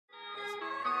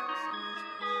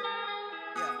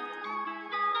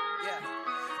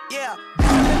Yeah,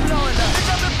 been blowing up. Bitch,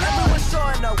 I've been everyone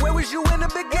showing up. Where was you in the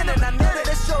beginning? I know that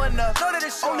it's showing up. Know that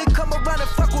it's only come around and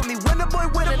fuck with me when the boy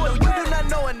winning. No, you do not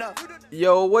know enough.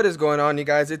 Yo, what is going on, you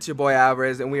guys? It's your boy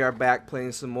Alvarez, and we are back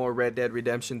playing some more Red Dead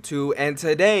Redemption 2. And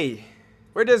today,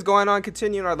 we're just going on,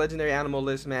 continuing our legendary animal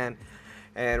list, man.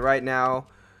 And right now,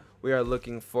 we are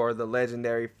looking for the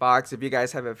legendary fox. If you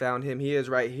guys haven't found him, he is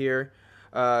right here.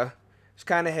 Just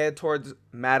kind of head towards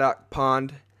Maddock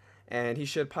Pond, and he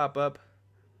should pop up.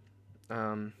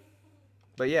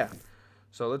 But yeah,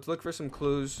 so let's look for some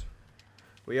clues.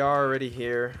 We are already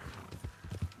here.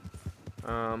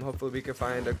 Hopefully we can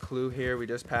find a clue here. We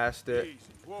just passed it.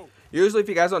 Usually if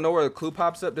you guys don't know where the clue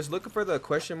pops up, just look for the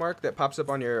question mark that pops up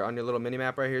on your little mini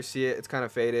map right here. See it? It's kind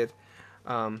of faded.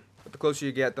 But the closer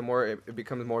you get, the more it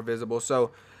becomes more visible. So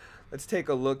let's take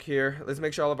a look here. Let's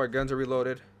make sure all of our guns are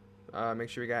reloaded. Make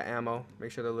sure we got ammo.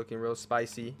 Make sure they're looking real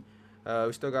spicy.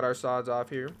 We still got our swords off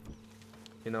here.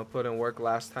 You know, put in work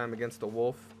last time against the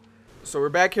wolf. So we're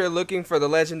back here looking for the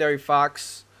legendary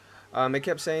fox. It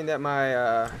kept saying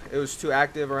that it was too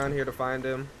active around here to find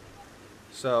him.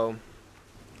 So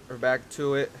we're back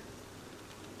to it.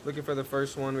 Looking for the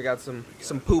first one. We got some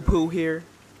poo-poo here.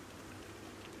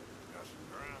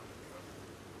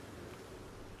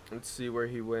 Let's see where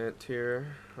he went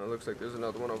here. Oh, looks like there's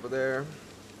another one over there.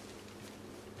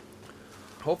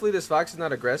 Hopefully this fox is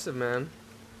not aggressive, man.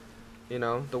 You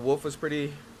know, the wolf was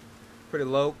pretty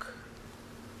low.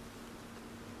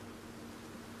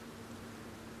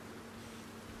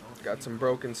 Got some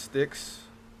broken sticks.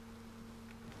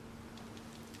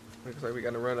 Looks like we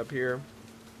gotta run up here.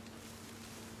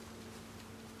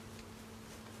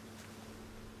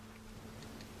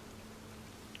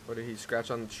 What did he scratch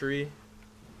on the tree?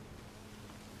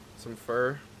 Some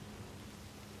fur.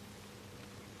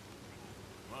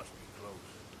 Must be close.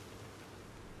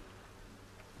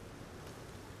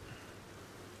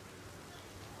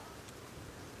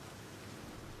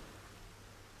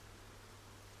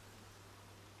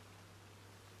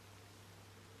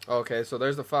 Okay, so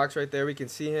there's the fox right there. We can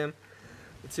see him.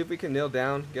 Let's see if we can kneel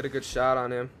down, get a good shot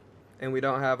on him. And we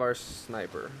don't have our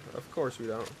sniper. Of course we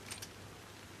don't.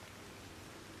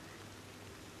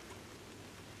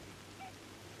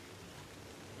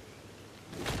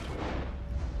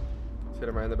 Hit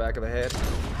him right in the back of the head.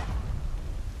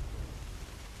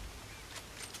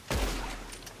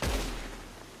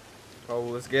 Oh,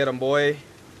 let's get him, boy.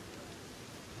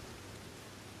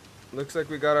 Looks like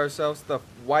we got ourselves the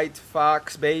white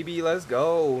fox, baby. Let's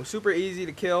go. Super easy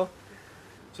to kill.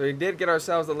 So we did get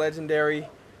ourselves the legendary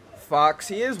fox.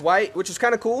 He is white, which is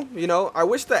kind of cool. You know, I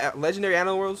wish the legendary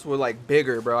animals were like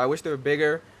bigger, bro. I wish they were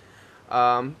bigger.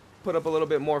 Put up a little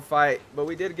bit more fight. But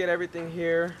we did get everything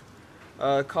here.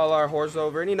 Call our horse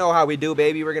over. And you know how we do,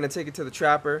 baby. We're going to take it to the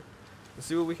trapper and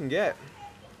see what we can get.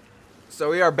 So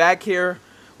we are back here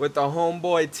with the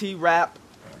homeboy T-Rap.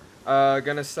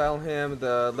 Gonna sell him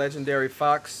the legendary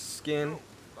fox skin.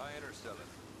 Buying or selling?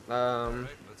 Alright,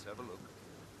 let's have a look.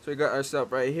 So we got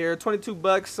ourselves right here. 22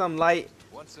 bucks, some light.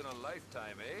 Once in a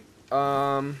lifetime,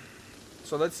 eh?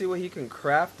 So let's see what he can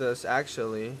craft us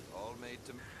actually. All made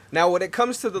to... Now when it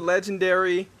comes to the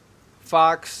legendary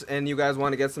fox and you guys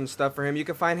want to get some stuff for him, you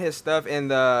can find his stuff in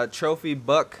the trophy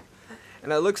book.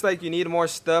 And it looks like you need more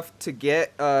stuff to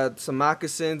get some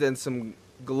moccasins and some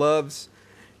gloves.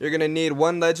 You're going to need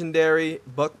one legendary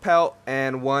buck pelt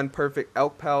and one perfect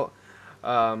elk pelt.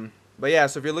 But yeah,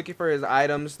 so if you're looking for his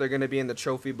items, they're going to be in the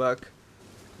trophy book.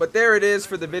 But there it is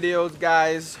for the videos,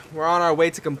 guys. We're on our way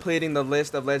to completing the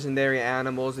list of legendary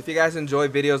animals. If you guys enjoy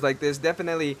videos like this,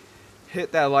 definitely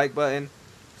hit that like button.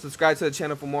 Subscribe to the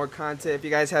channel for more content. If you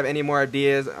guys have any more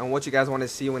ideas on what you guys want to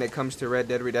see when it comes to Red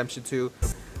Dead Redemption 2,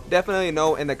 definitely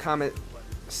know in the comment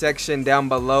section down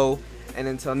below. And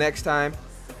until next time,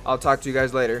 I'll talk to you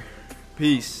guys later.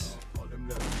 Peace.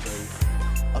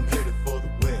 I'm headed for the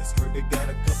west. Heard they got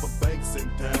a couple banks in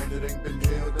town that ain't been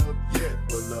held up yet.